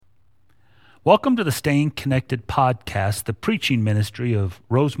Welcome to the Staying Connected podcast, the preaching ministry of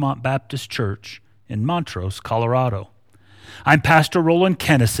Rosemont Baptist Church in Montrose, Colorado. I'm Pastor Roland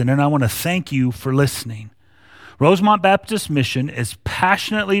Kennison, and I want to thank you for listening. Rosemont Baptist Mission is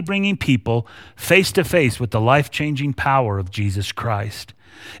passionately bringing people face to face with the life-changing power of Jesus Christ.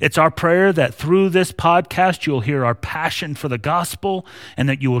 It's our prayer that through this podcast, you'll hear our passion for the gospel and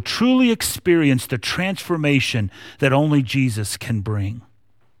that you will truly experience the transformation that only Jesus can bring.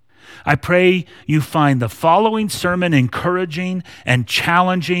 I pray you find the following sermon encouraging and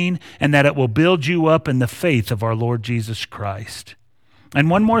challenging, and that it will build you up in the faith of our Lord Jesus Christ. And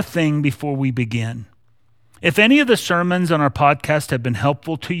one more thing before we begin. If any of the sermons on our podcast have been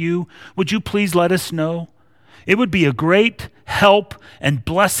helpful to you, would you please let us know? It would be a great help and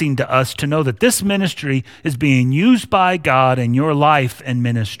blessing to us to know that this ministry is being used by God in your life and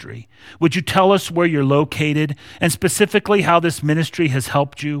ministry. Would you tell us where you're located and specifically how this ministry has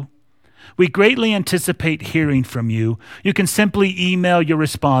helped you? We greatly anticipate hearing from you. You can simply email your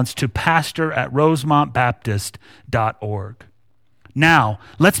response to pastor@rosemontbaptist.org. Now,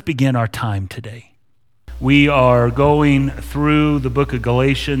 let's begin our time today. We are going through the book of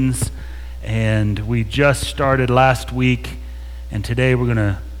Galatians, and we just started last week, and today we're going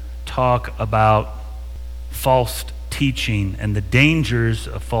to talk about false teaching and the dangers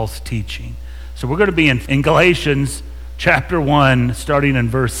of false teaching. So we're going to be in Galatians chapter 1, starting in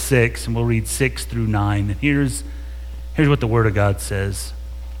verse 6, and we'll read 6 through 9. And here's what the Word of God says.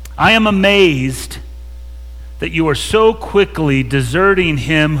 I am amazed that you are so quickly deserting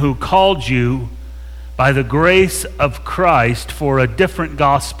him who called you by the grace of Christ for a different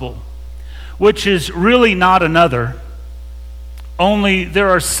gospel, which is really not another. Only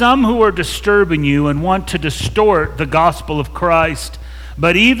there are some who are disturbing you and want to distort the gospel of Christ.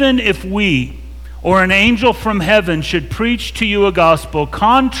 But even if we or an angel from heaven should preach to you a gospel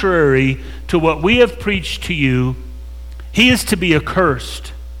contrary to what we have preached to you, he is to be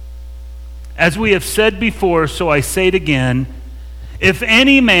accursed. As we have said before, so I say it again, if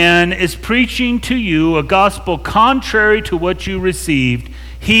any man is preaching to you a gospel contrary to what you received,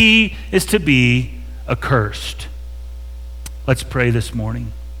 he is to be accursed. Let's pray this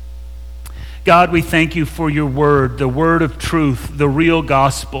morning. God, we thank you for your word, the word of truth, the real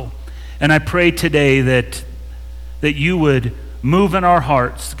gospel. And I pray today that you would move in our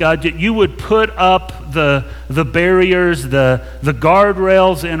hearts. God, that you would put up the barriers, the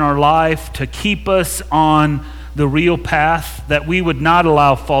guardrails in our life to keep us on the real path, that we would not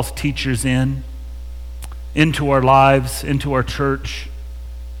allow false teachers into our lives, into our church.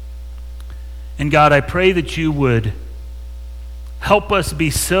 And God, I pray that you would help us be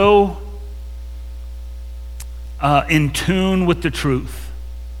so in tune with the truth,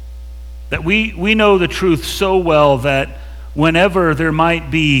 that we know the truth so well that whenever there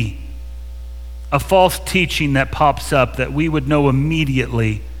might be a false teaching that pops up, that we would know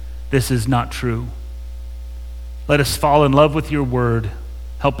immediately this is not true. Let us fall in love with your word.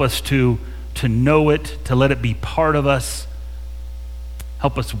 Help us to know it, to let it be part of us.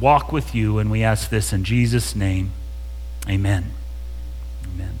 Help us walk with you, and we ask this in Jesus' name. Amen.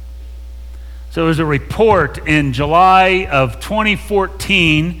 Amen. So there's a report in July of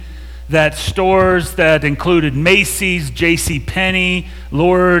 2014 that stores that included Macy's, JCPenney,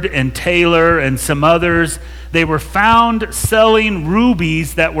 Lord and Taylor, and some others, they were found selling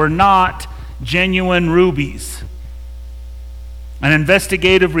rubies that were not genuine rubies. An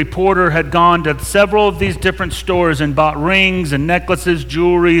investigative reporter had gone to several of these different stores and bought rings and necklaces,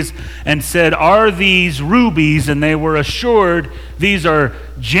 jewelries, and said, "Are these rubies?" And they were assured these are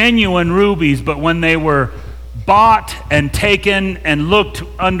genuine rubies, but when they were bought and taken and looked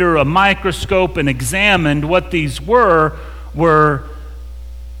under a microscope and examined, what these were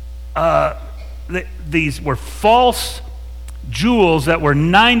these were false jewels that were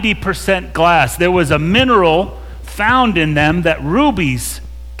 90% glass. There was a mineral found in them that rubies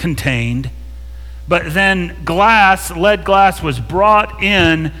contained, but then lead glass was brought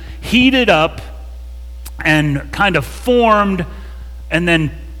in, heated up, and kind of formed, and then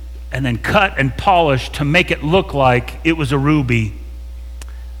cut and polished to make it look like it was a ruby,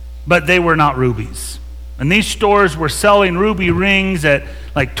 but they were not rubies. And these stores were selling ruby rings at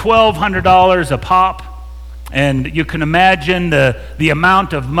like $1,200 a pop, and you can imagine the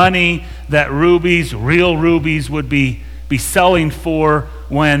amount of money that real rubies would be selling for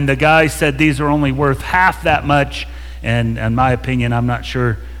when the guy said these are only worth half that much, and in my opinion, I'm not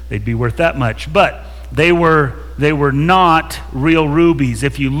sure they'd be worth that much, but they were not real rubies.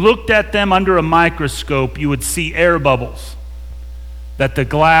 If you looked at them under a microscope, you would see air bubbles that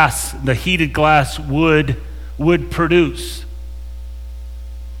the heated glass would produce.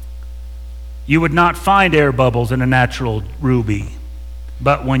 you would not find air bubbles in a natural ruby.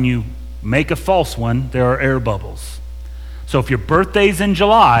 But when you make a false one, there are air bubbles. So if your birthday's in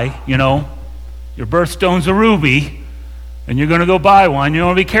July, your birthstone's a ruby, and you're going to go buy one, you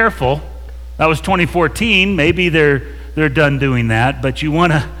want to be careful. That was 2014. Maybe they're done doing that, but you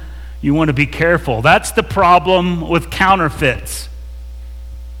want to be careful. That's the problem with counterfeits.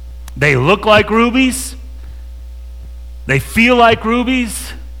 They look like rubies. They feel like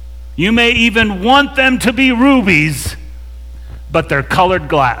rubies. You may even want them to be rubies, but they're colored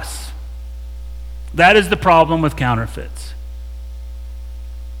glass. That is the problem with counterfeits.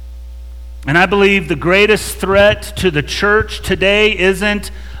 And I believe the greatest threat to the church today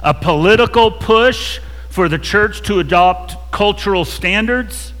isn't a political push for the church to adopt cultural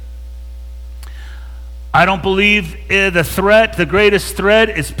standards. I don't believe the greatest threat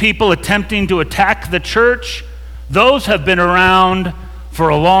is people attempting to attack the church. Those have been around for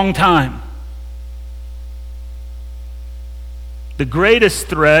a long time. The greatest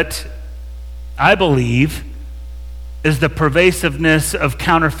threat, I believe, is the pervasiveness of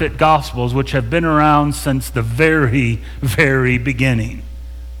counterfeit gospels, which have been around since the very, very beginning.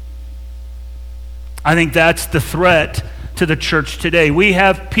 I think that's the threat to the church today. We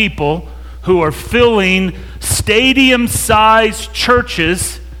have people who are filling stadium-sized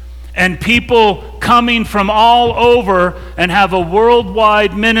churches and people coming from all over and have a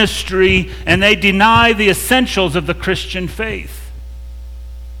worldwide ministry, and they deny the essentials of the Christian faith.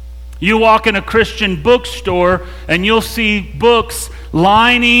 You walk in a Christian bookstore and you'll see books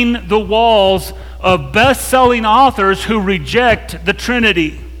lining the walls of best-selling authors who reject the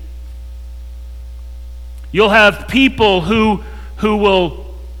Trinity. You'll have people who will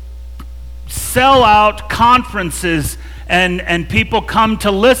sell out conferences and people come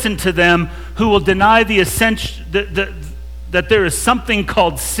to listen to them who will deny the essential that there is something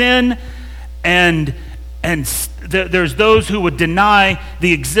called sin, and there's those who would deny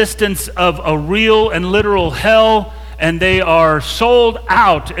the existence of a real and literal hell, and they are sold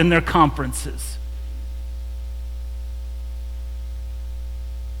out in their conferences.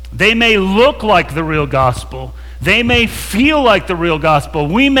 They may look like the real gospel. They may feel like the real gospel.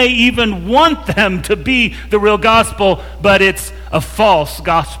 We may even want them to be the real gospel, but it's a false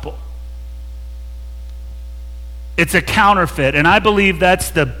gospel. It's a counterfeit. And I believe that's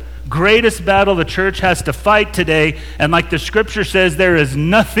the greatest battle the church has to fight today. And like the scripture says, there is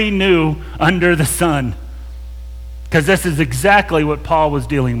nothing new under the sun. Because this is exactly what Paul was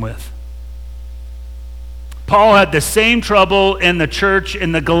dealing with. Paul had the same trouble in the church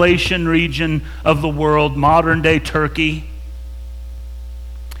in the Galatian region of the world, modern-day Turkey.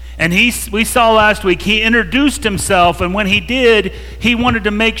 And we saw last week, he introduced himself, and when he did, he wanted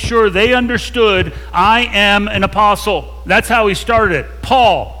to make sure they understood, I am an apostle. That's how he started.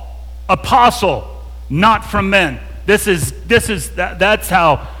 Paul, apostle, not from men. That's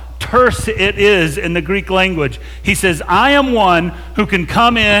how terse it is in the Greek language. He says, I am one who can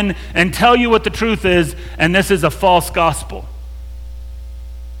come in and tell you what the truth is, and this is a false gospel.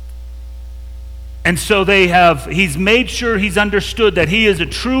 And so he's made sure he's understood that he is a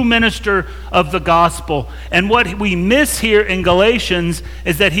true minister of the gospel. And what we miss here in Galatians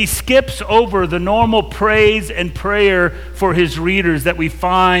is that he skips over the normal praise and prayer for his readers that we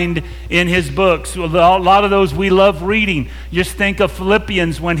find in his books. A lot of those we love reading. Just think of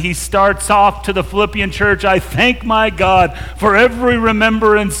Philippians when he starts off to the Philippian church, I thank my God for every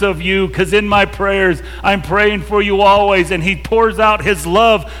remembrance of you, because in my prayers I'm praying for you always. And he pours out his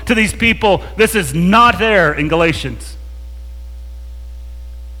love to these people. This is not there in Galatians.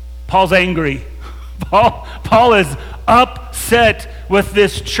 Paul's angry. Paul is upset with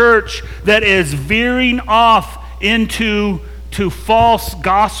this church that is veering off into false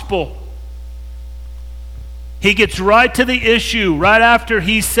gospel. He gets right to the issue right after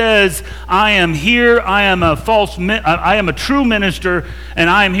he says, I am here, I am a true minister, and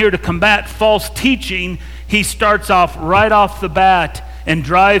I am here to combat false teaching. He starts off right off the bat and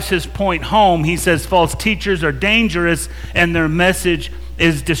drives his point home. He says false teachers are dangerous and their message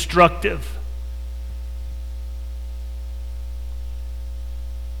is destructive.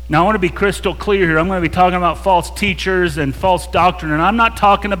 Now I want to be crystal clear here. I'm going to be talking about false teachers and false doctrine, and I'm not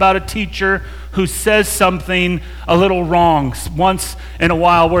talking about a teacher who says something a little wrong once in a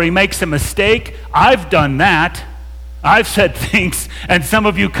while where he makes a mistake. I've done that. I've said things, and some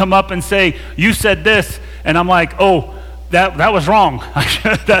of you come up and say, you said this, and I'm like, oh, that was wrong.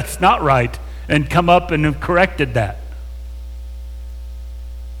 That's not right. And come up and have corrected that.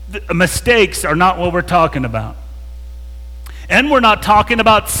 The mistakes are not what we're talking about. And we're not talking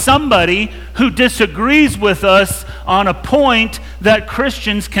about somebody who disagrees with us on a point that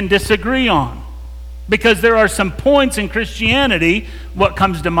Christians can disagree on. Because there are some points in Christianity, what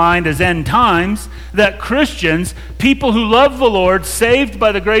comes to mind as end times, that Christians, people who love the Lord, saved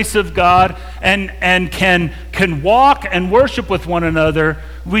by the grace of God, and can walk and worship with one another,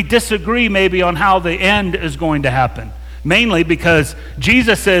 we disagree maybe on how the end is going to happen. Mainly because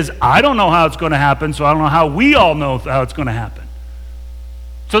Jesus says, I don't know how it's going to happen, so I don't know how we all know how it's going to happen.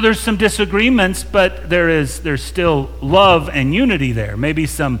 So there's some disagreements, but there's still love and unity there. Maybe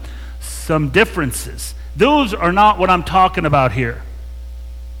some differences. Those are not what I'm talking about here.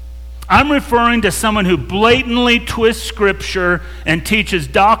 I'm referring to someone who blatantly twists Scripture and teaches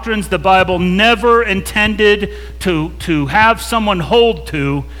doctrines the Bible never intended to have someone hold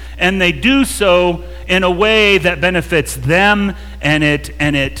to, and they do so in a way that benefits them, and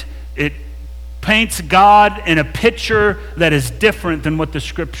it paints God in a picture that is different than what the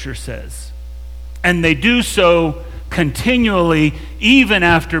Scripture says. And they do so continually, even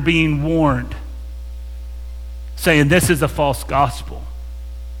after being warned, saying this is a false gospel.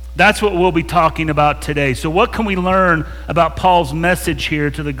 That's what we'll be talking about today. So what can we learn about Paul's message here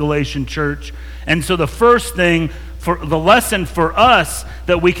to the Galatian church? And so the first thing, for the lesson for us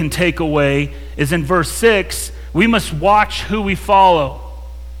that we can take away is in verse 6, we must watch who we follow.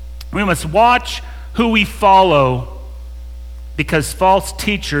 We must watch who we follow because false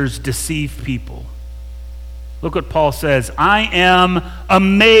teachers deceive people. Look what Paul says. I am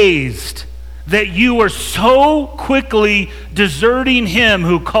amazed that you are so quickly deserting him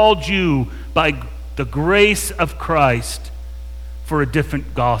who called you by the grace of Christ for a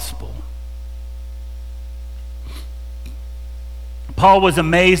different gospel. Paul was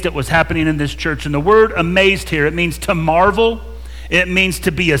amazed at what's happening in this church. And the word amazed here, it means to marvel. It means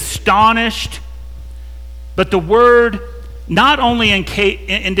to be astonished. But the word not only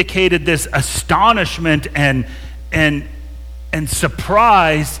indicated this astonishment and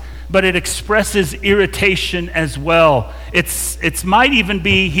surprise, but it expresses irritation as well. It's might even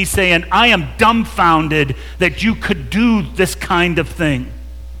be, he's saying, I am dumbfounded that you could do this kind of thing.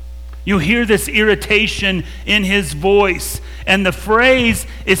 You hear this irritation in his voice. And the phrase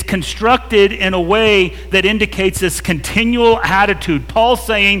is constructed in a way that indicates this continual attitude. Paul's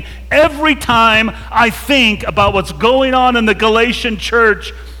saying, every time I think about what's going on in the Galatian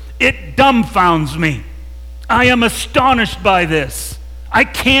church, it dumbfounds me. I am astonished by this. I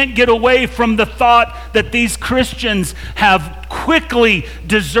can't get away from the thought that these Christians have quickly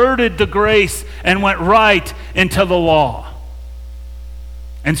deserted the grace and went right into the law.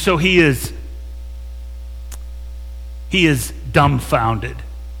 And so he is dumbfounded.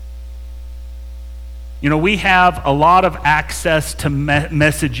 You know, we have a lot of access to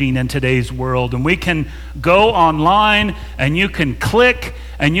messaging in today's world, and we can go online and you can click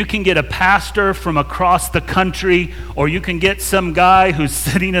and you can get a pastor from across the country, or you can get some guy who's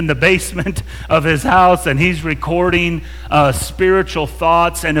sitting in the basement of his house and he's recording spiritual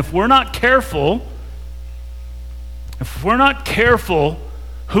thoughts. And if we're not careful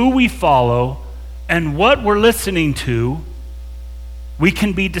who we follow and what we're listening to, we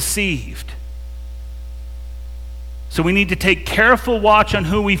can be deceived. So we need to take careful watch on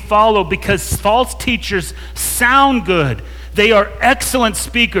who we follow, because false teachers sound good. They are excellent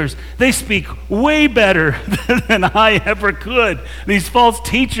speakers. They speak way better than I ever could. These false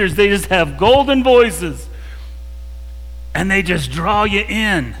teachers, they just have golden voices, and they just draw you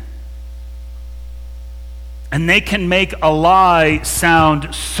in. And they can make a lie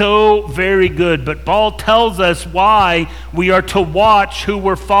sound so very good. But Paul tells us why we are to watch who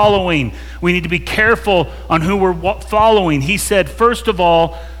we're following. We need to be careful on who we're following. He said, first of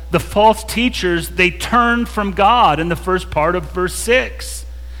all, the false teachers, they turn from God in the first part of verse 6.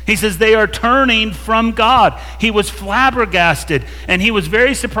 He says they are turning from God. He was flabbergasted, and he was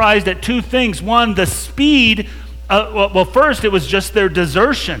very surprised at two things. One, the speed. First, it was just their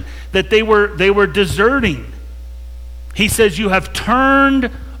desertion, that they were deserting. He says, you have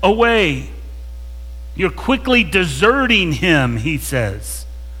turned away. You're quickly deserting him, he says.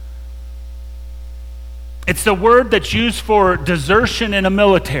 It's the word that's used for desertion in a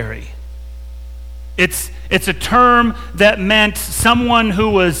military. It's a term that meant someone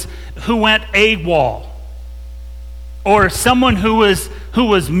who went AWOL, or someone who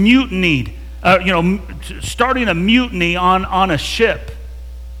was mutinied, starting a mutiny on a ship.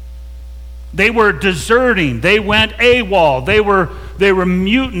 They were deserting. They went AWOL. They were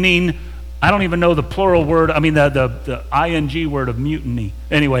mutinying. I don't even know the plural word. I mean the ing word of mutiny.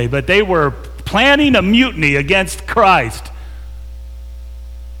 Anyway, but they were planning a mutiny against Christ.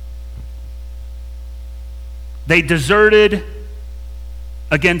 They deserted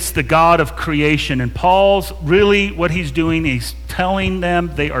against the God of creation. And Paul's really what he's doing, he's telling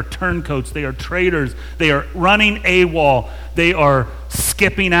them they are turncoats, they are traitors, they are running AWOL, they are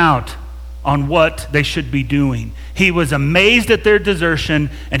skipping out on what they should be doing. He was amazed at their desertion,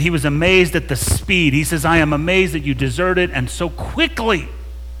 and he was amazed at the speed. He says, I am amazed that you deserted and so quickly.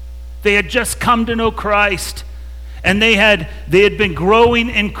 They had just come to know Christ, and they had been growing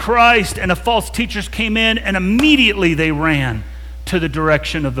in Christ, and the false teachers came in, and immediately they ran to the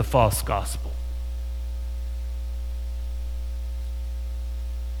direction of the false gospel.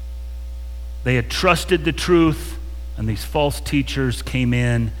 They had trusted the truth, and these false teachers came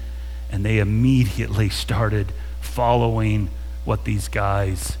in, and they immediately started following what these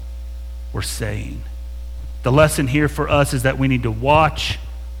guys were saying. The lesson here for us is that we need to watch.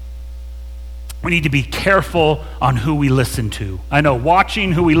 We need to be careful on who we listen to. I know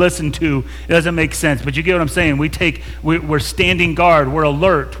watching who we listen to doesn't make sense, but you get what I'm saying. We're standing guard. We're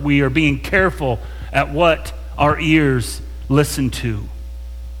alert. We are being careful at what our ears listen to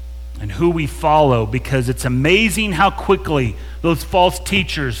and who we follow, because it's amazing how quickly those false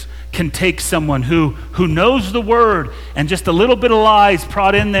teachers can take someone who knows the word, and just a little bit of lies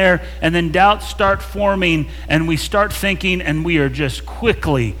brought in there, and then doubts start forming, and we start thinking, and we are just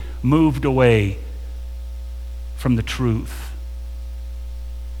quickly moved away from the truth.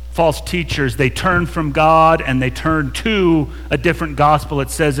 False teachers, they turn from God and they turn to a different gospel.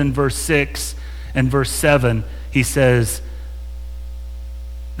 It says in verse 6 and verse 7, he says,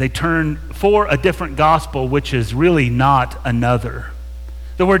 they turn for a different gospel, which is really not another.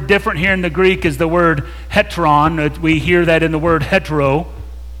 The word different here in the Greek is the word heteron. We hear that in the word hetero.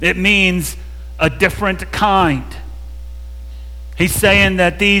 It means a different kind. He's saying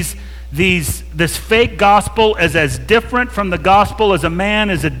that this fake gospel is as different from the gospel as a man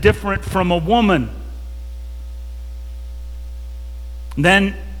is different from a woman.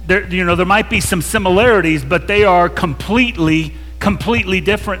 Then there might be some similarities, but they are completely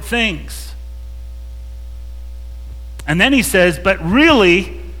different things. And then he says, but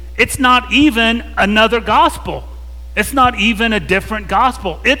really, it's not even another gospel. It's not even a different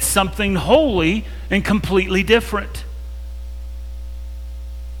gospel. It's something wholly and completely different.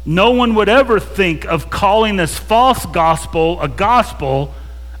 No one would ever think of calling this false gospel a gospel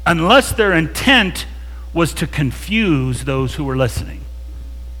unless their intent was to confuse those who were listening.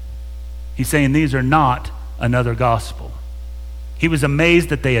 He's saying these are not another gospel. He was amazed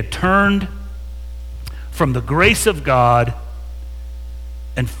that they had turned from the grace of God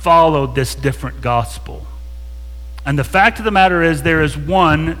and followed this different gospel. And the fact of the matter is, there is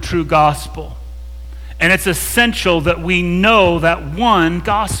one true gospel. And it's essential that we know that one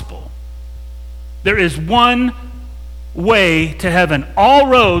gospel. There is one way to heaven. All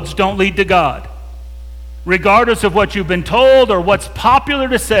roads don't lead to God. Regardless of what you've been told or what's popular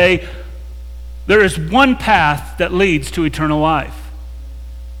to say, there is one path that leads to eternal life.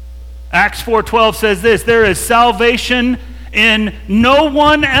 Acts 4:12 says this, there is salvation in no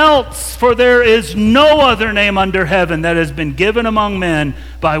one else, for there is no other name under heaven that has been given among men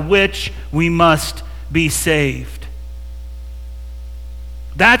by which we must be saved.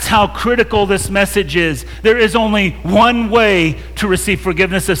 That's how critical this message is. There is only one way to receive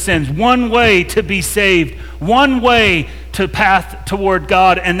forgiveness of sins, one way to be saved, one way to path toward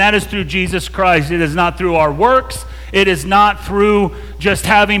God, and that is through Jesus Christ. It is not through our works. It is not through just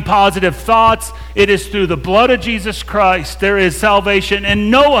having positive thoughts. It is through the blood of Jesus Christ. There is salvation in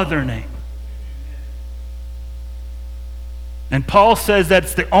no other name. And Paul says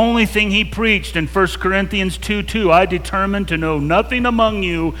that's the only thing he preached in 1 Corinthians 2:2. I determined to know nothing among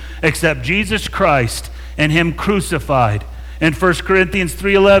you except Jesus Christ and him crucified. In 1 Corinthians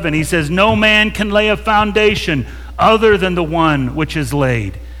 3:11, he says, no man can lay a foundation other than the one which is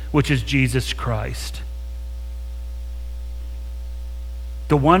laid, which is Jesus Christ.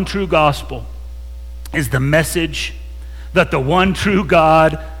 The one true gospel is the message that the one true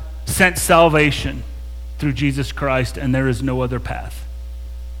God sent salvation through Jesus Christ, and there is no other path.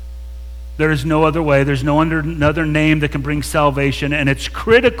 There is no other way. There's no another name that can bring salvation, and it's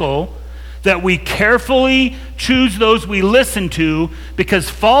critical that we carefully choose those we listen to, because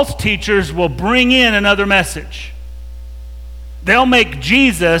false teachers will bring in another message. They'll make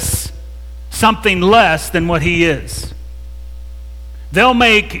Jesus something less than what he is. They'll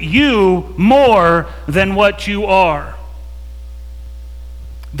make you more than what you are.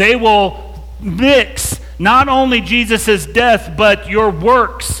 They will mix not only Jesus' death, but your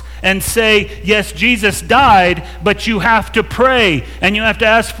works, and say, yes, Jesus died, but you have to pray, and you have to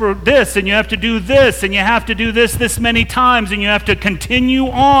ask for this, and you have to do this, and you have to do this many times, and you have to continue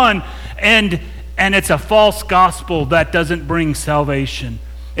on, and And it's a false gospel that doesn't bring salvation.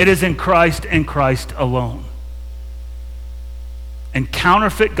 It is in Christ and Christ alone. And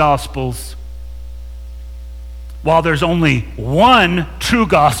counterfeit gospels, while there's only one true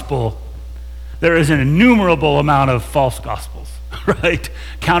gospel, there is an innumerable amount of false gospels, right?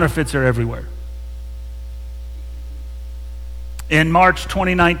 Counterfeits are everywhere. In March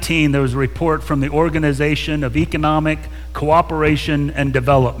 2019, there was a report from the Organization of Economic Cooperation and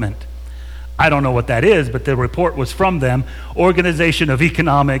Development. I don't know what that is, but the report was from them, Organization of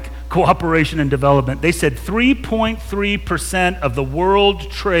Economic Cooperation and Development. They said 3.3% of the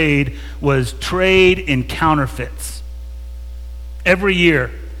world trade was trade in counterfeits every year.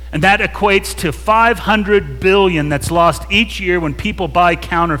 And that equates to $500 billion that's lost each year when people buy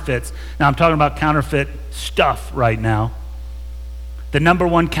counterfeits. Now, I'm talking about counterfeit stuff right now. The number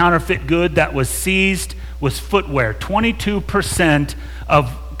one counterfeit good that was seized was footwear. 22%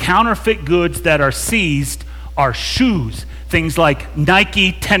 of counterfeit goods that are seized are shoes. Things like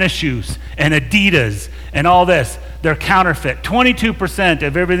Nike tennis shoes and Adidas and all this. They're counterfeit. 22%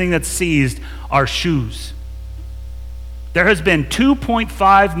 of everything that's seized are shoes. There has been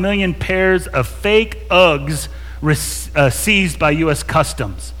 2.5 million pairs of fake Uggs seized by U.S.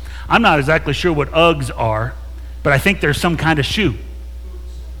 Customs. I'm not exactly sure what Uggs are, but I think they're some kind of shoe.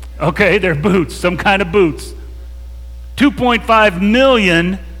 Okay, they're boots, some kind of boots. 2.5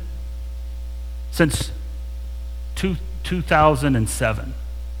 million since 2007.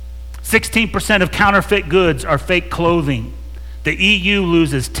 16% of counterfeit goods are fake clothing. The EU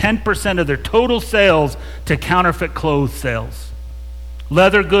loses 10% of their total sales to counterfeit clothes sales.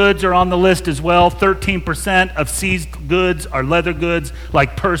 Leather goods are on the list as well. 13% of seized goods are leather goods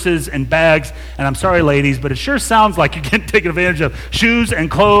like purses and bags. And I'm sorry, ladies, but it sure sounds like you're getting taken advantage of. Shoes and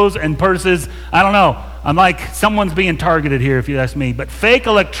clothes and purses. I don't know. I'm like, someone's being targeted here if you ask me. But fake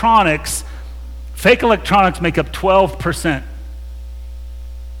electronics make up 12%.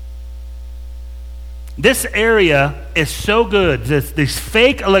 This area is so good. These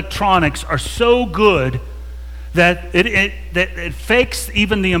fake electronics are so good that it fakes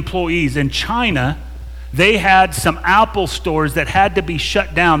even the employees. In China, they had some Apple stores that had to be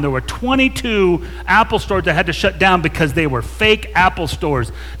shut down. There were 22 Apple stores that had to shut down because they were fake Apple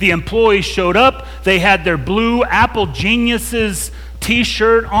stores. The employees showed up, they had their blue Apple Geniuses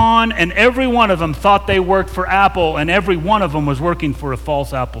t-shirt on, and every one of them thought they worked for Apple, and every one of them was working for a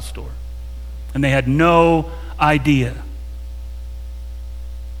false Apple store. And they had no idea.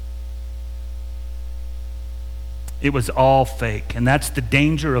 It was all fake. And that's the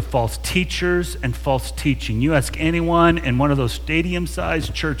danger of false teachers and false teaching. You ask anyone in one of those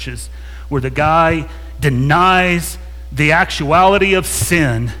stadium-sized churches where the guy denies the actuality of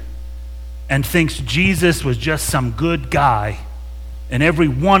sin and thinks Jesus was just some good guy, and every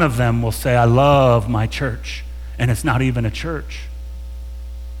one of them will say, I love my church. And it's not even a church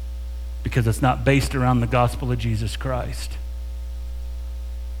because it's not based around the gospel of Jesus Christ.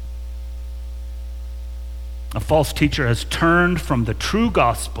 A false teacher has turned from the true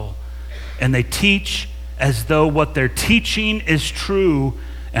gospel, and they teach as though what they're teaching is true,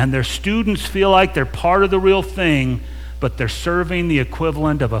 and their students feel like they're part of the real thing, but they're serving the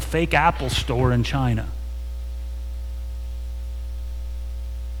equivalent of a fake Apple store in China.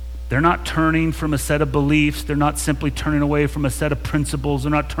 They're not turning from a set of beliefs. They're not simply turning away from a set of principles.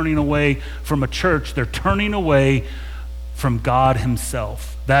 They're not turning away from a church. They're turning away from God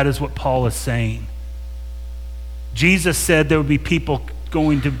himself. That is what Paul is saying. Jesus said there would be people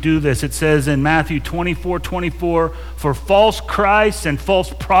going to do this. It says in Matthew 24:24, for false Christs and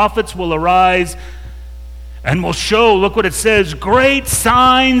false prophets will arise and will show, look what it says, great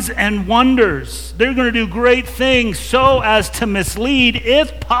signs and wonders. They're going to do great things so as to mislead,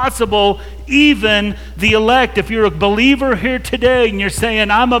 if possible, even the elect. If you're a believer here today and you're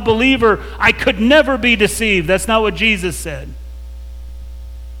saying, I'm a believer, I could never be deceived. That's not what Jesus said.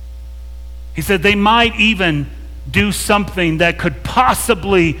 He said they might even do something that could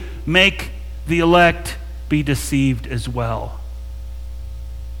possibly make the elect be deceived as well.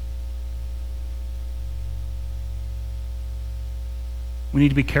 We need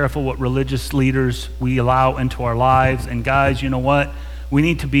to be careful what religious leaders we allow into our lives. And guys, you know what?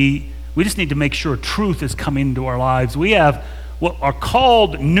 We just need to make sure truth is coming into our lives. We have what are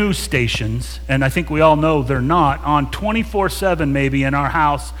called news stations, and I think we all know they're not, on 24/7 maybe in our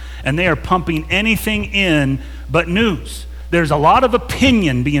house, and they are pumping anything in but news. There's a lot of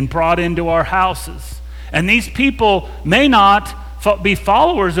opinion being brought into our houses, and these people may not be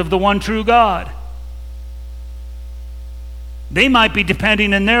followers of the one true God. They might be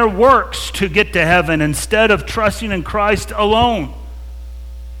depending on their works to get to heaven instead of trusting in Christ alone.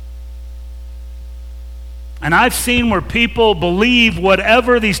 And I've seen where people believe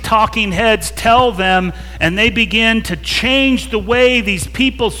whatever these talking heads tell them, and they begin to change the way these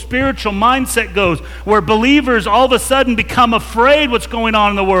people's spiritual mindset goes, where believers all of a sudden become afraid what's going on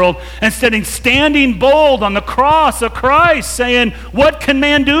in the world, instead of standing bold on the cross of Christ, saying, what can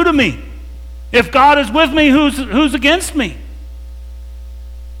man do to me? If God is with me, who's against me?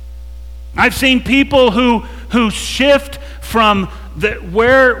 I've seen people who shift from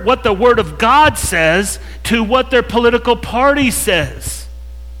what the Word of God says to what their political party says.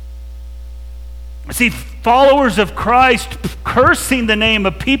 I see followers of Christ cursing the name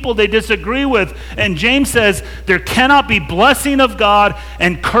of people they disagree with, and James says there cannot be blessing of God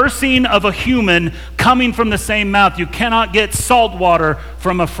and cursing of a human coming from the same mouth. You cannot get salt water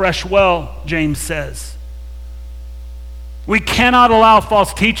from a fresh well, James says. We cannot allow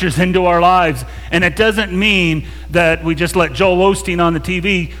false teachers into our lives, and it doesn't mean that we just let Joel Osteen on the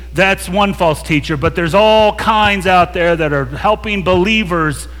TV. That's one false teacher, but there's all kinds out there that are helping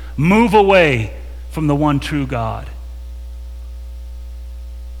believers move away from the one true God.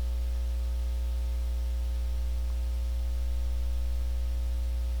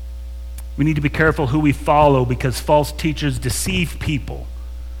 We need to be careful who we follow, because false teachers deceive people.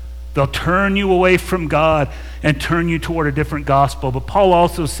 They'll turn you away from God and turn you toward a different gospel. But Paul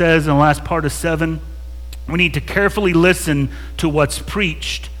also says in the last part of 7, we need to carefully listen to what's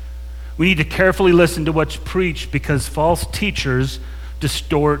preached. We need to carefully listen to what's preached, because false teachers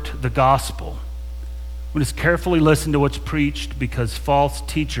distort the gospel. We must carefully listen to what's preached, because false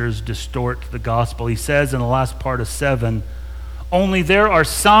teachers distort the gospel. He says in the last part of 7, only there are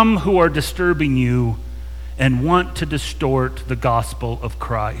some who are disturbing you and want to distort the gospel of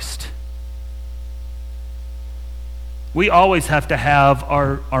Christ. We always have to have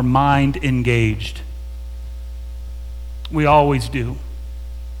our mind engaged. We always do.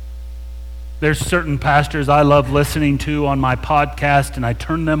 There's certain pastors I love listening to on my podcast, and I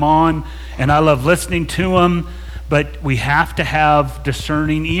turn them on, and I love listening to them, but we have to have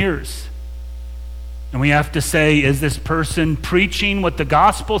discerning ears. And we have to say, is this person preaching what the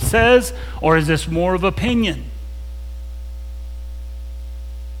gospel says, or is this more of opinion?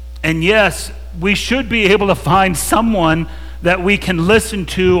 And yes, we should be able to find someone that we can listen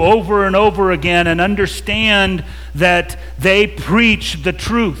to over and over again and understand that they preach the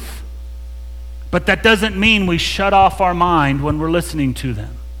truth. But that doesn't mean we shut off our mind when we're listening to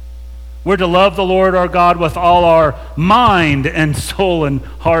them. We're to love the Lord our God with all our mind and soul and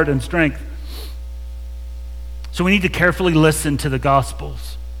heart and strength. So we need to carefully listen to the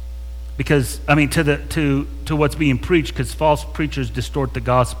Gospels, to what's being preached, because false preachers distort the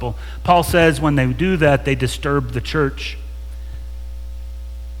gospel. Paul says when they do that, they disturb the church.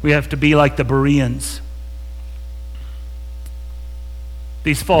 We have to be like the Bereans.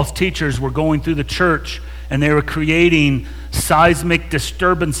 These false teachers were going through the church, and they were creating seismic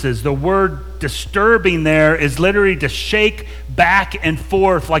disturbances. The word disturbing there is literally to shake back and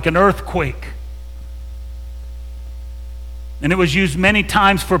forth like an earthquake. And it was used many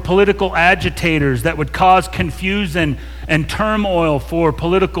times for political agitators that would cause confusion and turmoil for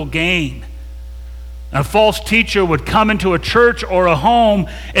political gain. A false teacher would come into a church or a home.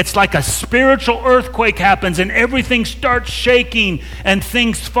 It's like a spiritual earthquake happens, and everything starts shaking, and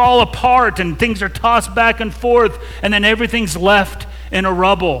things fall apart, and things are tossed back and forth, and then everything's left in a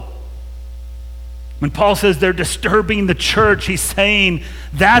rubble. When Paul says they're disturbing the church, he's saying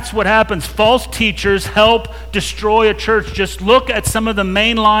that's what happens. False teachers help destroy a church. Just look at some of the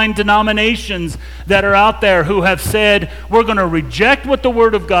mainline denominations that are out there who have said, we're going to reject what the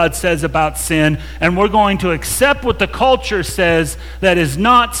Word of God says about sin, and we're going to accept what the culture says that is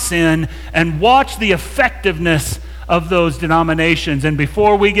not sin, and watch the effectiveness of those denominations. And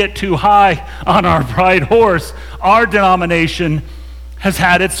before we get too high on our pride horse, our denomination has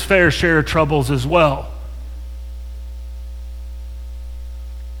had its fair share of troubles as well.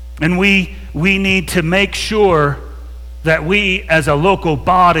 And we need to make sure that we as a local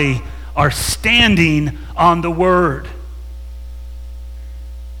body are standing on the Word.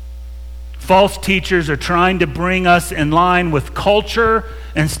 False teachers are trying to bring us in line with culture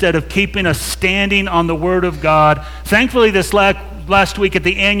instead of keeping us standing on the Word of God. Thankfully, this last week at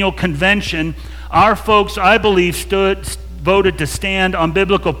the annual convention, our folks, I believe, voted to stand on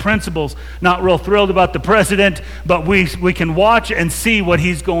biblical principles. Not real thrilled about the president, but we can watch and see what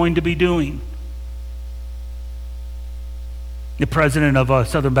he's going to be doing. The president of a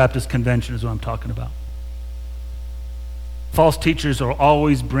Southern Baptist Convention is what I'm talking about. False teachers will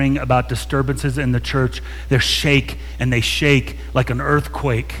always bring about disturbances in the church. They shake like an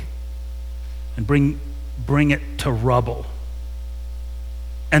earthquake and bring it to rubble.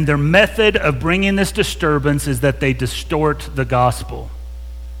 And their method of bringing this disturbance is that they distort the gospel.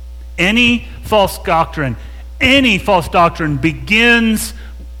 Any false doctrine begins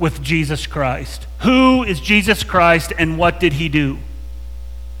with Jesus Christ. Who is Jesus Christ and what did he do?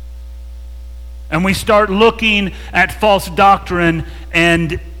 And we start looking at false doctrine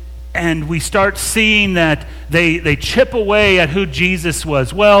and we start seeing that they chip away at who Jesus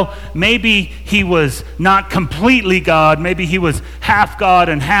was. Well, maybe he was not completely God. Maybe he was half God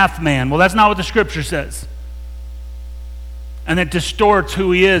and half man. Well, that's not what the scripture says. And it distorts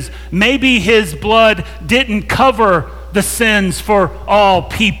who he is. Maybe his blood didn't cover the sins for all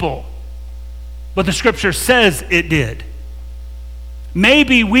people, but the scripture says it did.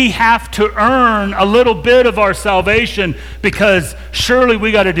 Maybe we have to earn a little bit of our salvation because surely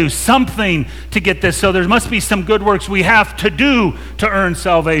we got to do something to get this. So there must be some good works we have to do to earn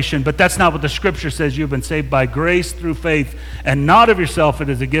salvation. But that's not what the scripture says. You've been saved by grace through faith and not of yourself. It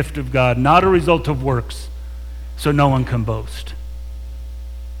is a gift of God, not a result of works. So no one can boast.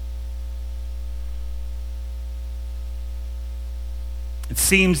 It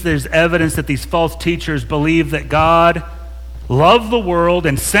seems there's evidence that these false teachers believe that God loved the world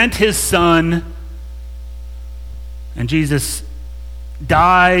and sent his son, and Jesus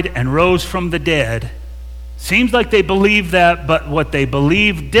died and rose from the dead. Seems like they believe that, but what they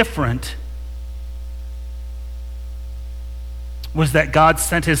believed different was that God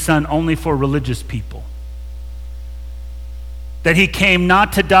sent his son only for religious people. That he came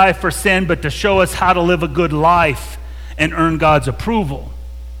not to die for sin, but to show us how to live a good life and earn God's approval.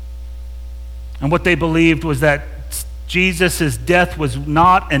 And what they believed was that Jesus' death was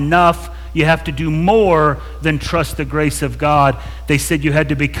not enough. You have to do more than trust the grace of God. They said you had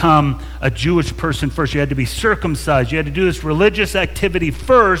to become a Jewish person first. You had to be circumcised. You had to do this religious activity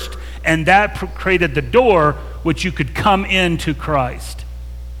first, and that created the door which you could come into Christ.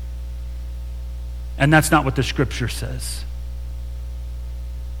 And that's not what the scripture says.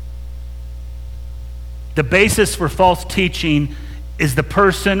 The basis for false teaching is the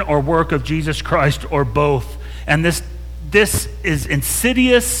person or work of Jesus Christ or both. And this is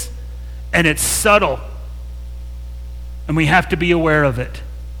insidious and it's subtle. And we have to be aware of it.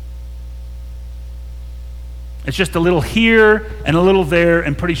 It's just a little here and a little there,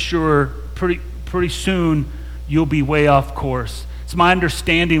 and pretty soon you'll be way off course. It's my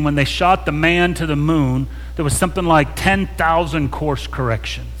understanding when they shot the man to the moon, there was something like 10,000 course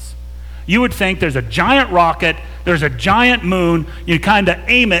corrections. You would think there's a giant rocket, there's a giant moon, you kind of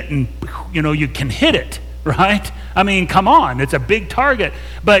aim it and you can hit it, right? I mean, come on, it's a big target.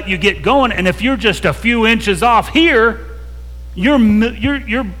 But you get going, and if you're just a few inches off here,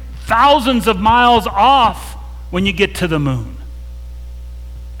 you're thousands of miles off when you get to the moon.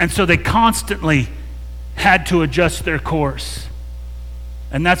 And so they constantly had to adjust their course.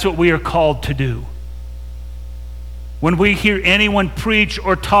 And that's what we are called to do. When we hear anyone preach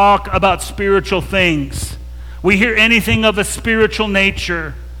or talk about spiritual things, we hear anything of a spiritual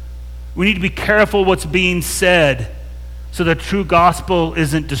nature, we need to be careful what's being said so the true gospel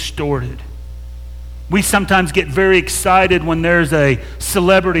isn't distorted. We sometimes get very excited when there's a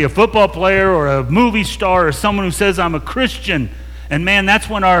celebrity, a football player or a movie star or someone who says, I'm a Christian. And man, that's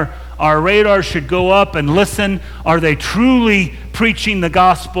when our radar should go up and listen. Are they truly preaching the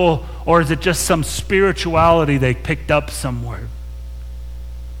gospel, or is it just some spirituality they picked up somewhere?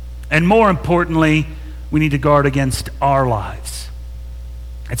 And more importantly, we need to guard against our lives.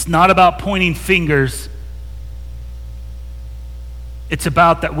 It's not about pointing fingers. It's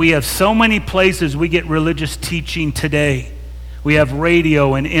about that we have so many places we get religious teaching today. We have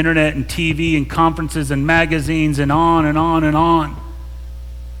radio and internet and TV and conferences and magazines and on and on and on.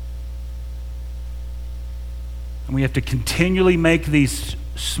 And we have to continually make these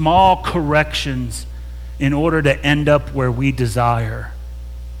small corrections in order to end up where we desire.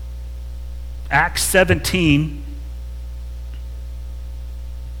 Acts 17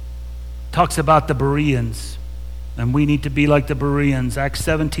 talks about the Bereans, and we need to be like the Bereans. Acts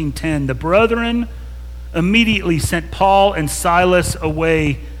 17:10, the brethren immediately sent Paul and Silas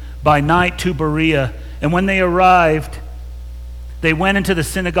away by night to Berea, and when they arrived, they went into the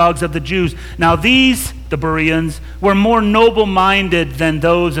synagogues of the Jews. Now these, the Bereans, were more noble-minded than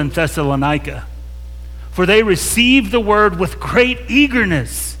those in Thessalonica, for they received the word with great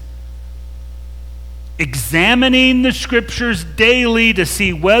eagerness, examining the scriptures daily to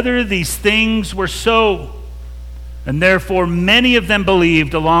see whether these things were so. And therefore many of them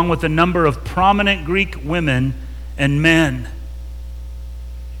believed, along with a number of prominent Greek women and men.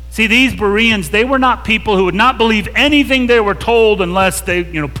 See, these Bereans, they were not people who would not believe anything they were told unless they,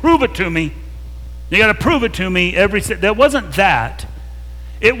 prove it to me. You got to prove it to me. That wasn't that.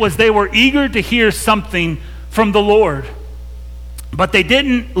 It was they were eager to hear something from the Lord, but they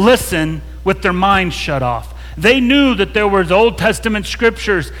didn't listen with their minds shut off. They knew that there was Old Testament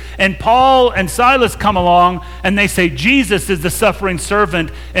scriptures, and Paul and Silas come along and they say Jesus is the suffering servant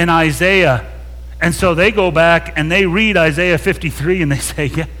in Isaiah. And so they go back and they read Isaiah 53 and they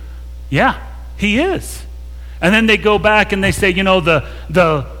say, yeah, he is. And then they go back and they say,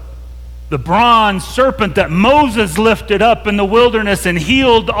 the bronze serpent that Moses lifted up in the wilderness and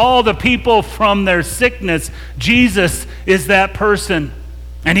healed all the people from their sickness, Jesus is that person.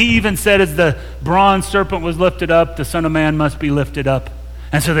 And he even said, as the bronze serpent was lifted up, the Son of Man must be lifted up.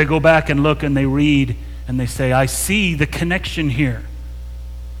 And so they go back and look and they read and they say, I see the connection here.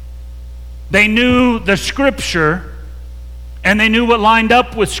 They knew the scripture and they knew what lined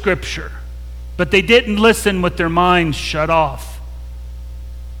up with scripture, but they didn't listen with their minds shut off.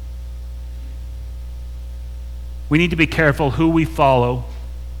 We need to be careful who we follow,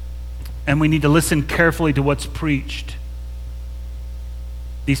 and we need to listen carefully to what's preached.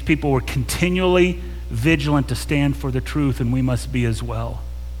 These people were continually vigilant to stand for the truth, and we must be as well.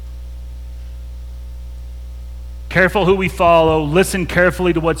 Careful who we follow, listen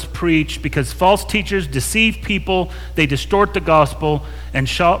carefully to what's preached, because false teachers deceive people, they distort the gospel, and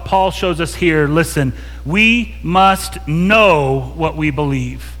Paul shows us here, listen, we must know what we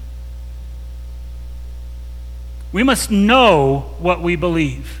believe. We must know what we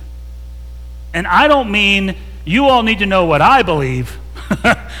believe. And I don't mean you all need to know what I believe.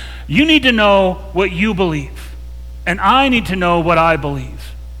 You need to know what you believe. And I need to know what I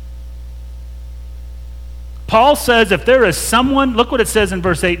believe. Paul says if there is someone, look what it says in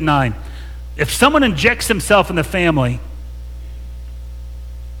verse 8 and 9. If someone injects himself in the family,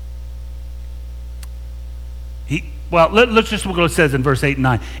 let's just look what it says in verse 8 and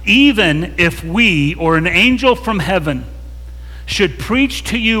 9. Even if we or an angel from heaven should preach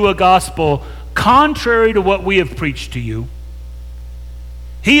to you a gospel contrary to what we have preached to you,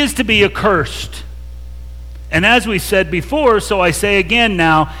 he is to be accursed. And as we said before, so I say again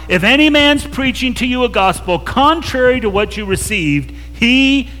now, if any man's preaching to you a gospel contrary to what you received,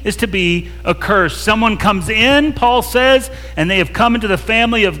 he is to be accursed. Someone comes in, Paul says, and they have come into the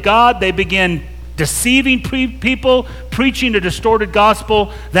family of God. They begin deceiving people, preaching a distorted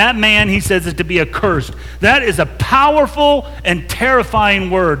gospel. That man, he says, is to be accursed. That is a powerful and terrifying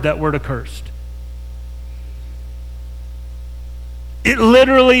word, that word accursed. It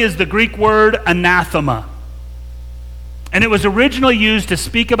literally is the Greek word anathema. And it was originally used to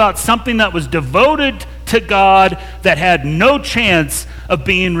speak about something that was devoted to God that had no chance of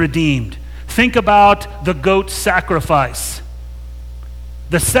being redeemed. Think about the goat sacrifice.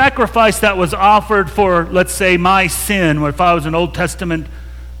 The sacrifice that was offered for, let's say, my sin, or if I was an Old Testament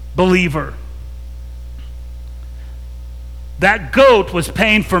believer. That goat was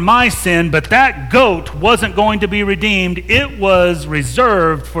paying for my sin, but that goat wasn't going to be redeemed. It was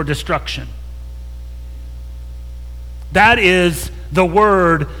reserved for destruction. That is the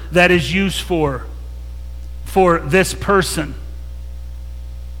word that is used for this person.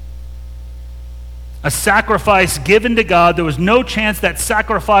 A sacrifice given to God. There was no chance that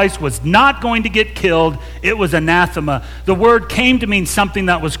sacrifice was not going to get killed. It was anathema. The word came to mean something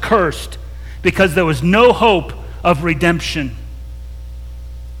that was cursed because there was no hope of redemption.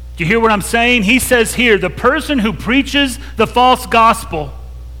 Do you hear what I'm saying? He says here, the person who preaches the false gospel,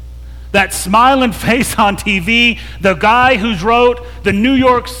 that smiling face on TV, the guy who's wrote the New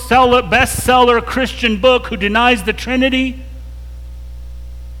York bestseller Christian book who denies the Trinity,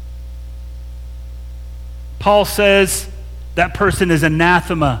 Paul says that person is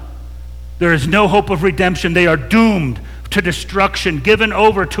anathema. There is no hope of redemption. They are doomed to destruction, given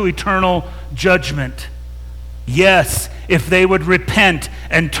over to eternal judgment. Yes, if they would repent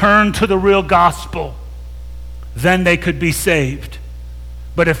and turn to the real gospel, then they could be saved.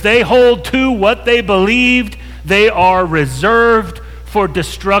 But if they hold to what they believed, they are reserved for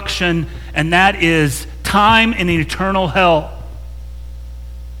destruction, and that is time in eternal hell.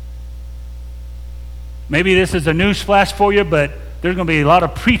 Maybe this is a news flash for you, but there's going to be a lot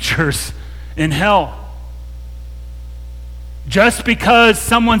of preachers in hell. Just because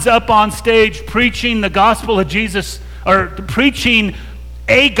someone's up on stage preaching the gospel of Jesus, or preaching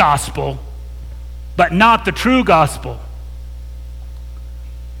a gospel, but not the true gospel,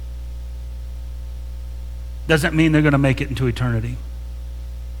 doesn't mean they're going to make it into eternity.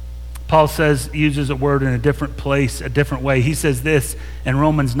 Paul uses a word in a different place, a different way. He says this in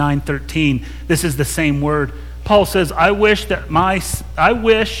Romans 9:13. This is the same word. Paul says, let me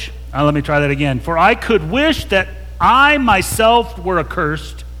try that again. For I could wish that I myself were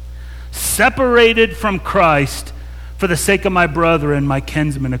accursed, separated from Christ for the sake of my brother and my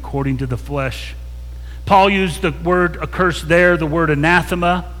kinsman according to the flesh. Paul used the word accursed there, the word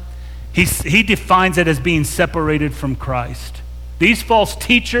anathema. He defines it as being separated from Christ. These false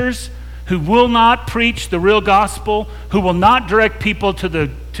teachers who will not preach the real gospel, who will not direct people to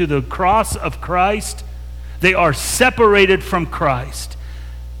the cross of Christ, they are separated from Christ.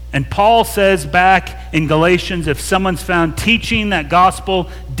 And Paul says back in Galatians, if someone's found teaching that gospel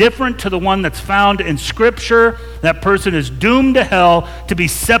different to the one that's found in Scripture, that person is doomed to hell to be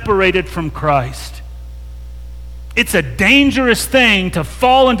separated from Christ. It's a dangerous thing to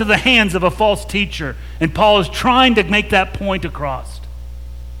fall into the hands of a false teacher. And Paul is trying to make that point across.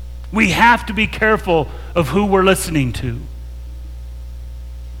 We have to be careful of who we're listening to.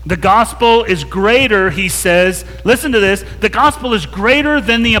 The gospel is greater, he says. Listen to this. The gospel is greater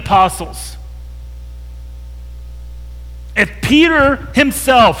than the apostles. If Peter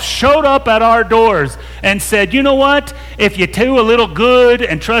himself showed up at our doors and said, you know what, if you do a little good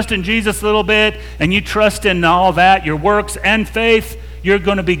and trust in Jesus a little bit, and you trust in all that, your works and faith, you're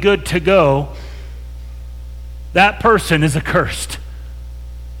going to be good to go, that person is accursed.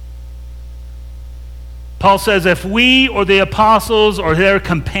 Paul says, if we or the apostles or their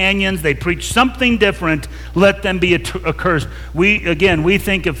companions, they preach something different, let them be accursed. We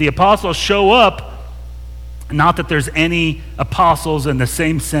think if the apostles show up, not that there's any apostles in the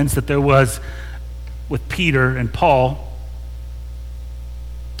same sense that there was with Peter and Paul,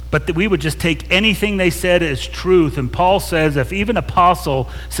 but that we would just take anything they said as truth. And Paul says if even apostle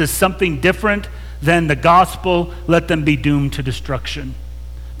says something different than the gospel, let them be doomed to destruction.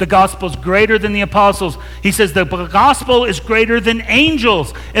 The gospel is greater than the apostles. He says the gospel is greater than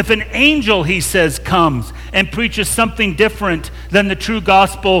angels. If an angel, he says, comes and preaches something different than the true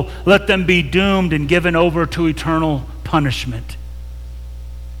gospel, let them be doomed and given over to eternal punishment.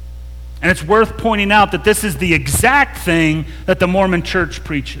 And it's worth pointing out that this is the exact thing that the Mormon church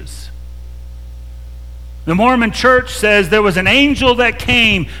preaches. The Mormon church says there was an angel that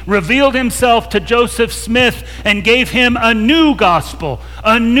came, revealed himself to Joseph Smith, and gave him a new gospel,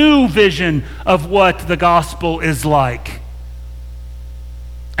 a new vision of what the gospel is like.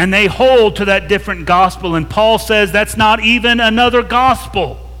 And they hold to that different gospel, and Paul says that's not even another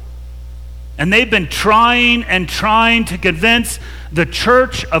gospel. And they've been trying to convince the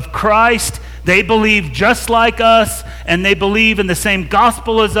church of Christ. They believe just like us, and they believe in the same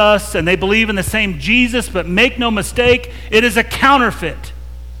gospel as us, and they believe in the same Jesus, but make no mistake, it is a counterfeit.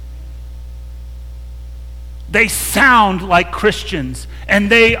 They sound like Christians, and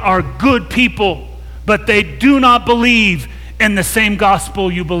they are good people, but they do not believe in the same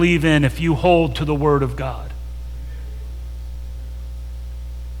gospel you believe in if you hold to the Word of God.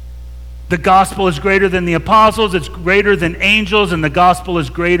 The gospel is greater than the apostles, it's greater than angels, and the gospel is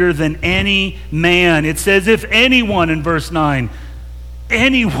greater than any man. It says, if anyone, in verse 9,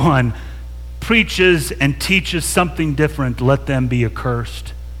 anyone preaches and teaches something different, let them be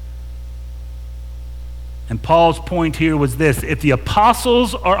accursed. And Paul's point here was this: if the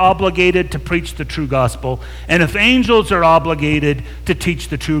apostles are obligated to preach the true gospel, and if angels are obligated to teach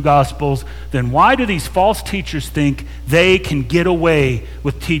the true gospels, then why do these false teachers think they can get away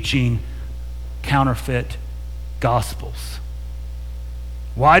with teaching counterfeit gospels?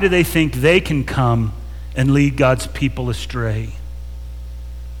 Why do they think they can come and lead God's people astray?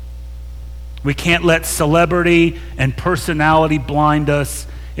 We can't let celebrity and personality blind us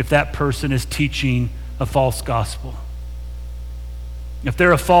if that person is teaching a false gospel. If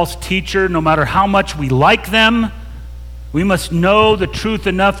they're a false teacher, no matter how much we like them, we must know the truth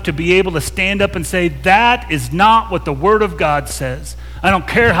enough to be able to stand up and say, that is not what the Word of God says. I don't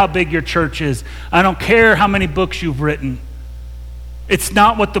care how big your church is. I don't care how many books you've written. It's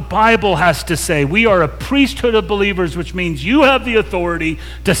not what the Bible has to say. We are a priesthood of believers, which means you have the authority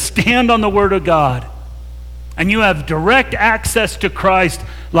to stand on the Word of God. And you have direct access to Christ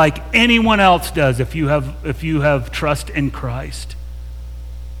like anyone else does if you have trust in Christ.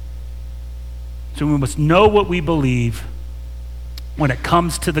 So we must know what we believe when it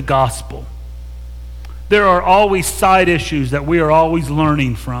comes to the gospel. There are always side issues that we are always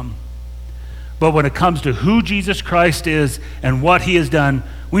learning from. But when it comes to who Jesus Christ is and what he has done,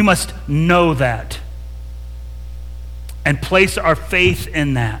 we must know that and place our faith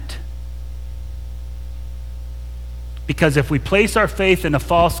in that. Because if we place our faith in a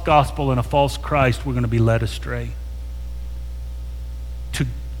false gospel and a false Christ, we're going to be led astray.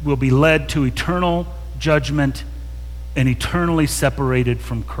 We'll be led to eternal judgment and eternally separated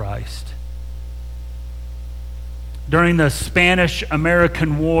from Christ. During the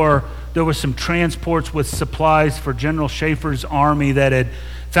Spanish-American War, there were some transports with supplies for General Schaeffer's army that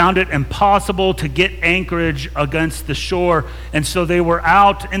found it impossible to get anchorage against the shore. And so they were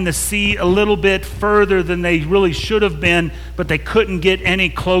out in the sea a little bit further than they really should have been, but they couldn't get any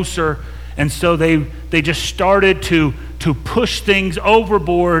closer. And so they just started to push things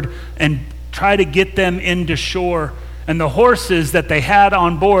overboard and try to get them into shore. And the horses that they had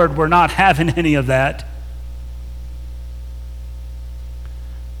on board were not having any of that.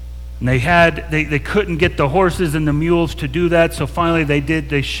 And they couldn't get the horses and the mules to do that, so finally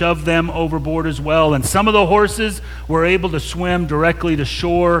they shoved them overboard as well. And some of the horses were able to swim directly to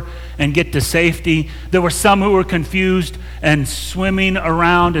shore and get to safety. There were some who were confused and swimming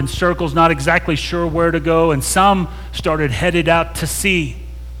around in circles, not exactly sure where to go, and some started headed out to sea.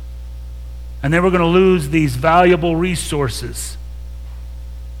 And they were going to lose these valuable resources.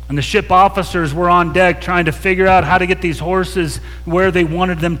 And the ship officers were on deck trying to figure out how to get these horses where they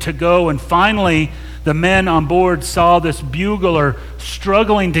wanted them to go. And finally, the men on board saw this bugler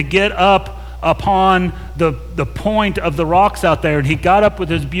struggling to get up upon the point of the rocks out there. And he got up with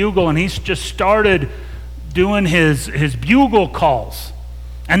his bugle and he just started doing his bugle calls.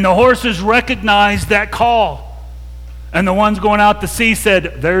 And the horses recognized that call. And the ones going out to sea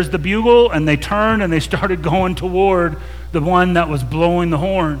said, "There's the bugle," and they turned and they started going toward the one that was blowing the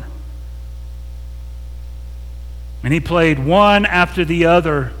horn. And he played one after the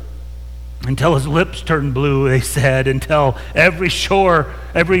other until his lips turned blue, they said, until every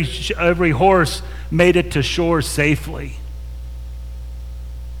horse made it to shore safely.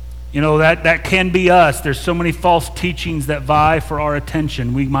 You know, that can be us. There's so many false teachings that vie for our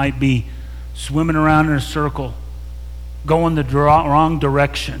attention. We might be swimming around in a circle, going the wrong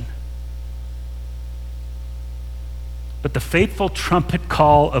direction. But the faithful trumpet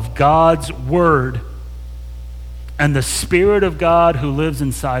call of God's word and the Spirit of God who lives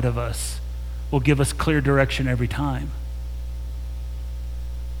inside of us will give us clear direction every time.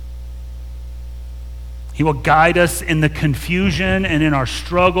 He will guide us in the confusion and in our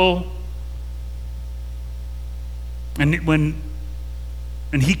struggle. And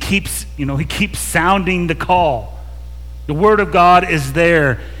he keeps sounding the call. The Word of God is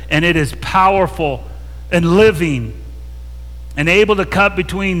there, and it is powerful and living and able to cut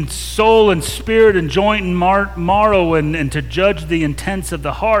between soul and spirit and joint and marrow and to judge the intents of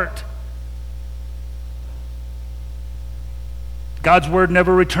the heart. God's Word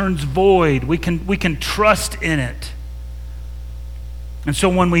never returns void. We can trust in it. And so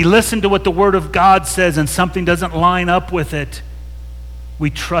when we listen to what the Word of God says and something doesn't line up with it, we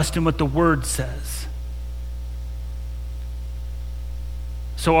trust in what the Word says.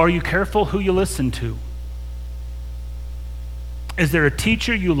 So are you careful who you listen to? Is there a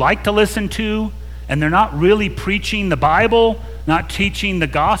teacher you like to listen to, and they're not really preaching the Bible, not teaching the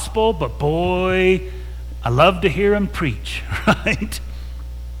gospel, but boy, I love to hear him preach, right?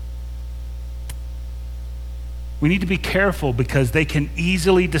 We need to be careful because they can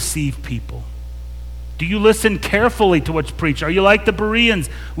easily deceive people. Do you listen carefully to what's preached? Are you like the Bereans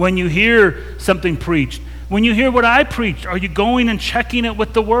when you hear something preached? When you hear what I preached, are you going and checking it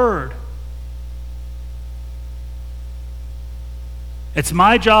with the Word? It's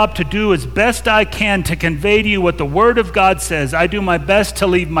my job to do as best I can to convey to you what the Word of God says. I do my best to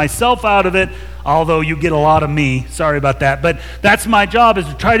leave myself out of it, although you get a lot of me. Sorry about that. But that's my job, is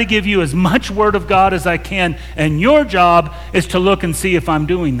to try to give you as much Word of God as I can. And your job is to look and see if I'm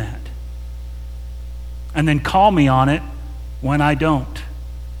doing that. And then call me on it when I don't.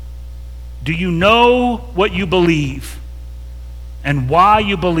 Do you know what you believe and why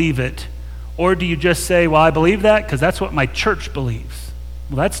you believe it? Or do you just say, well, I believe that because that's what my church believes?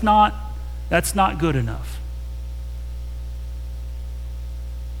 Well, that's not good enough.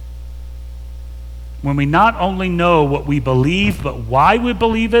 When we not only know what we believe, but why we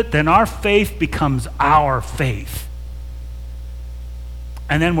believe it, then our faith becomes our faith.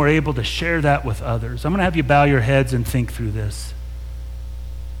 And then we're able to share that with others. I'm going to have you bow your heads and think through this.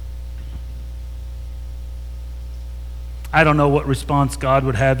 I don't know what response God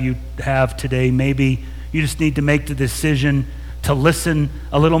would have you have today. Maybe you just need to make the decision to listen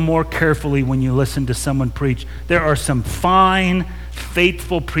a little more carefully when you listen to someone preach. There are some fine,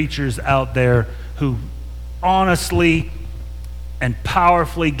 faithful preachers out there who honestly and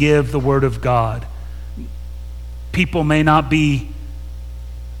powerfully give the Word of God. People may not be,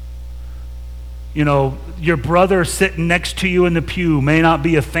 your brother sitting next to you in the pew may not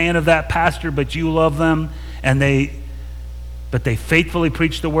be a fan of that pastor, but you love them, but they faithfully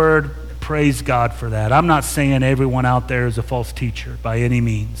preach the Word. Praise God for that. I'm not saying everyone out there is a false teacher by any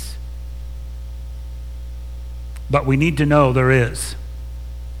means. But we need to know there is.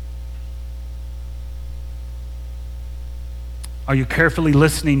 Are you carefully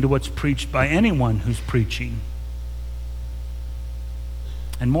listening to what's preached by anyone who's preaching?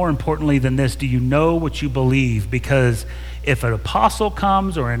 And more importantly than this, do you know what you believe? Because if an apostle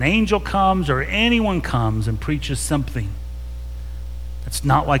comes or an angel comes or anyone comes and preaches something that's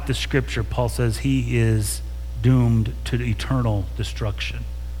not like the scripture, Paul says he is doomed to eternal destruction.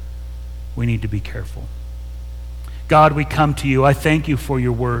 We need to be careful. God, we come to you. I thank you for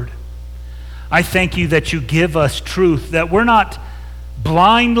your word. I thank you that you give us truth, that we're not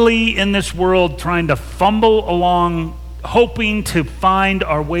blindly in this world trying to fumble along, hoping to find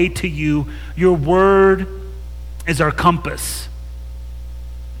our way to you. Your word is our compass.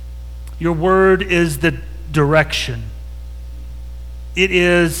 Your word is the direction. It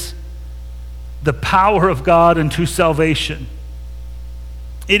is the power of God unto salvation.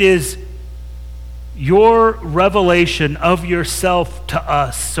 It is your revelation of yourself to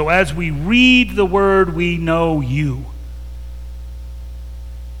us. So as we read the word, we know you.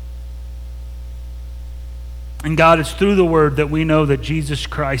 And God, it's through the word that we know that Jesus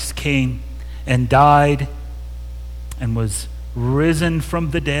Christ came and died and was risen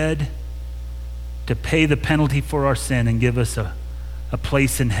from the dead to pay the penalty for our sin and give us a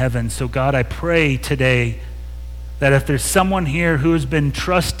place in heaven. So God, I pray today that if there's someone here who has been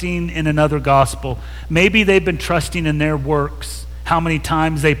trusting in another gospel, maybe they've been trusting in their works, how many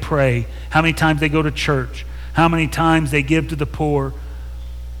times they pray, how many times they go to church, how many times they give to the poor,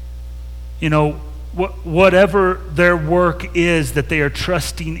 whatever their work is that they are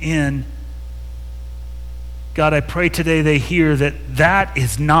trusting in, God, I pray today they hear that that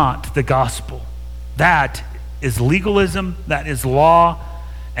is not the gospel. That is legalism, that is law,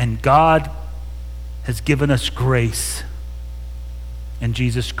 and God has given us grace in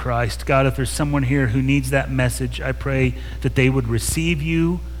Jesus Christ. God, if there's someone here who needs that message, I pray that they would receive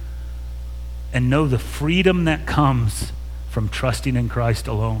you and know the freedom that comes from trusting in Christ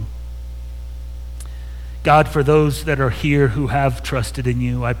alone. God, for those that are here who have trusted in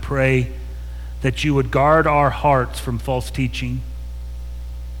you, I pray that you would guard our hearts from false teaching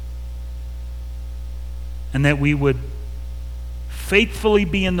and that we would faithfully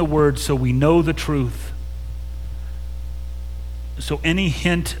be in the word so we know the truth. So any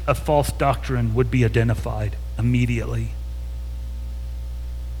hint of false doctrine would be identified immediately.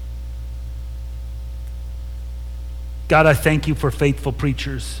 God, I thank you for faithful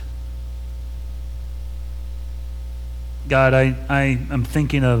preachers. God, I am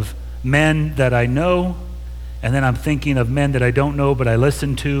thinking of men that I know, and then I'm thinking of men that I don't know but I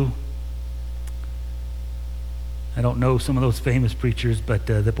listen to. I don't know some of those famous preachers, but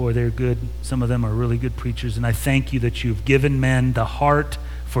boy, they're good. Some of them are really good preachers, and I thank you that you've given men the heart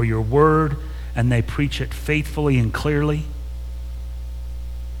for your word, and they preach it faithfully and clearly.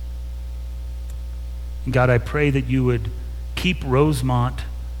 And God, I pray that you would keep Rosemont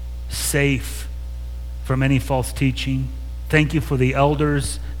safe from any false teaching. Thank you for the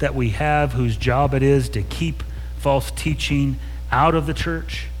elders that we have whose job it is to keep false teaching out of the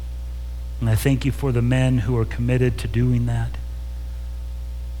church. And I thank you for the men who are committed to doing that.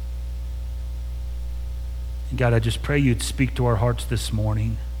 And God, I just pray you'd speak to our hearts this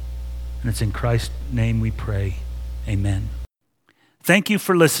morning. And it's in Christ's name we pray. Amen. Thank you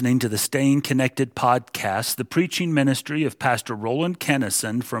for listening to the Staying Connected podcast, the preaching ministry of Pastor Roland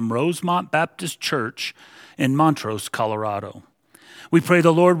Kennison from Rosemont Baptist Church in Montrose, Colorado. We pray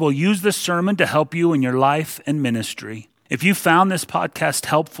the Lord will use this sermon to help you in your life and ministry. If you found this podcast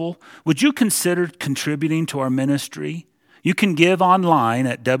helpful, would you consider contributing to our ministry? You can give online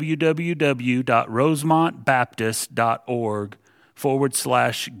at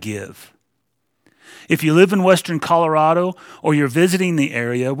www.rosemontbaptist.org/give. If you live in Western Colorado or you're visiting the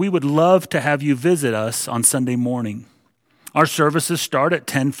area, we would love to have you visit us on Sunday morning. Our services start at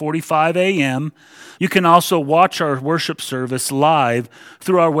 10:45 a.m. You can also watch our worship service live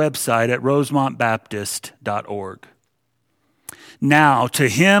through our website at rosemontbaptist.org. Now, to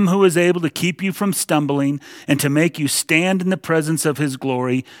him who is able to keep you from stumbling and to make you stand in the presence of his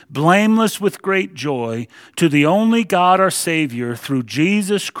glory, blameless with great joy, to the only God our Savior, through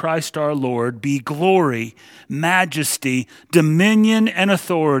Jesus Christ our Lord, be glory, majesty, dominion, and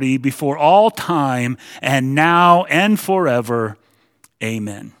authority before all time, and now and forever.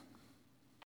 Amen.